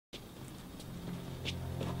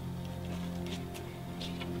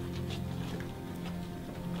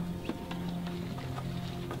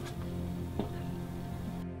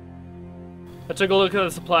I took a look at the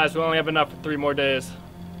supplies. We only have enough for 3 more days.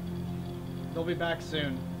 They'll be back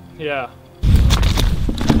soon. Yeah.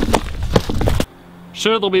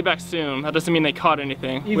 Sure, they'll be back soon. That doesn't mean they caught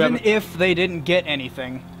anything. Even if they didn't get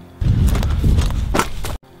anything,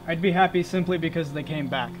 I'd be happy simply because they came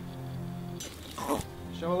back.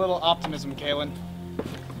 Show a little optimism, Kalen.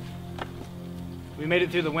 We made it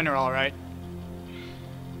through the winter all right.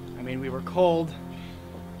 I mean, we were cold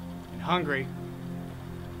and hungry,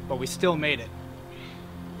 but we still made it.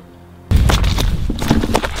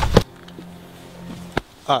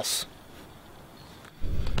 Us.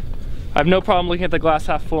 I have no problem looking at the glass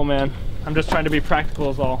half full, man. I'm just trying to be practical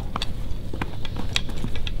is all.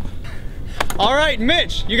 All right,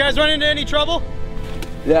 Mitch, you guys run into any trouble?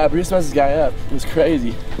 Yeah, Bruce messed this guy up. It was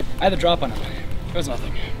crazy. I had the drop on him. It was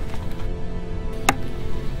nothing.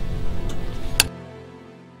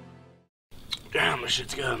 Damn, this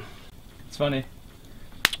shit's good. It's funny.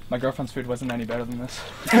 My girlfriend's food wasn't any better than this.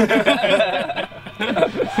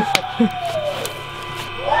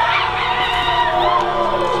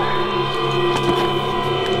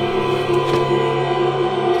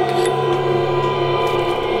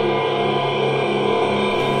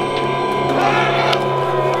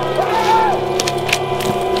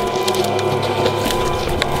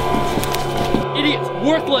 Idiots!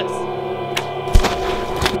 Worthless!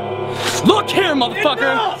 Look here,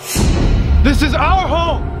 motherfucker! This is our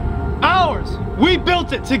home! Ours! We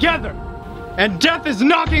built it together! And death is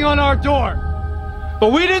knocking on our door!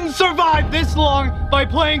 But we didn't survive this long by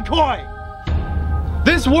playing coy!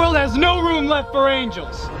 This world has no room left for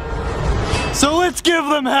angels! So let's give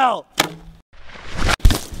them hell!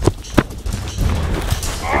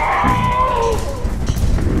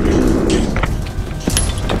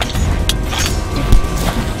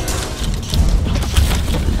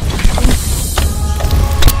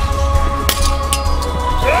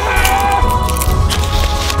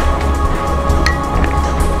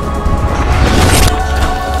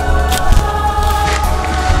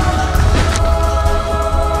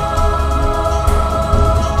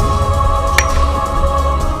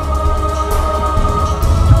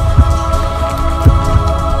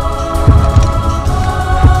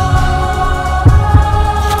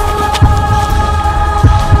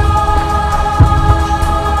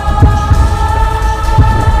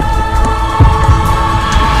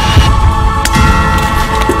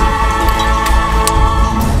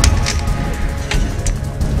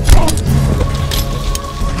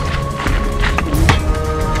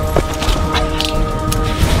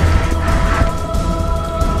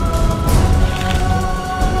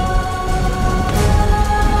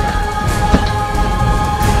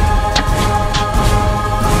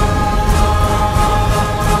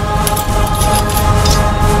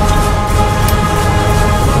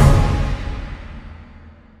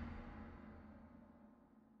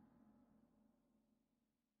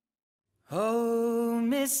 Oh,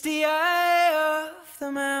 misty eye of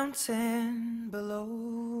the mountain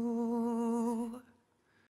below,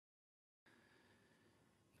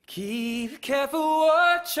 keep careful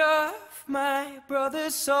watch of my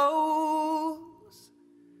brother's souls.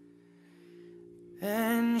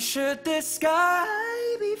 And should the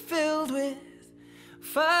sky be filled with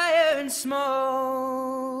fire and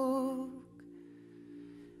smoke,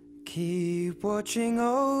 keep watching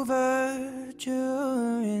over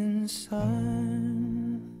during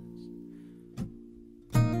suns.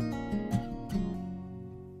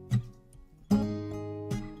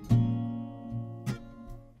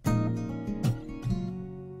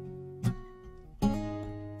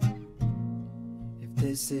 If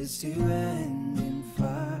this is to end in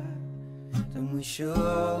fire, then we shall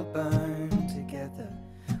all burn together.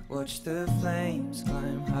 Watch the flames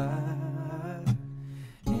climb high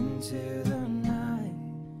into the night,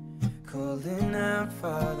 calling out,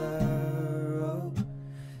 Father, oh,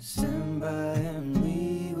 stand by and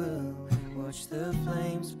we will watch the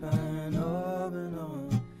flames burn open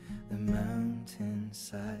on the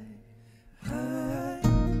mountainside.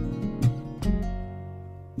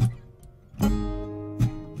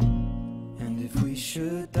 And if we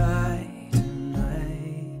should die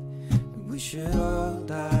tonight, we should all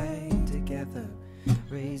die together.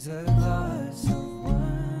 Raise a glass of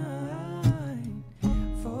wine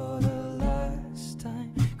for the last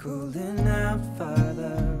time, calling out,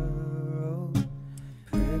 Father, oh,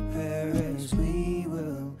 prepare as we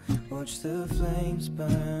will watch the flames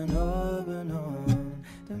burn open on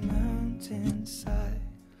the mountainside.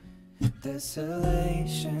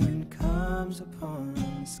 Desolation comes upon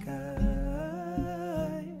the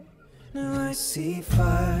sky. Now I see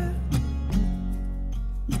fire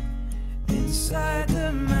inside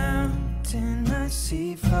the mountain. I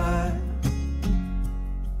see fire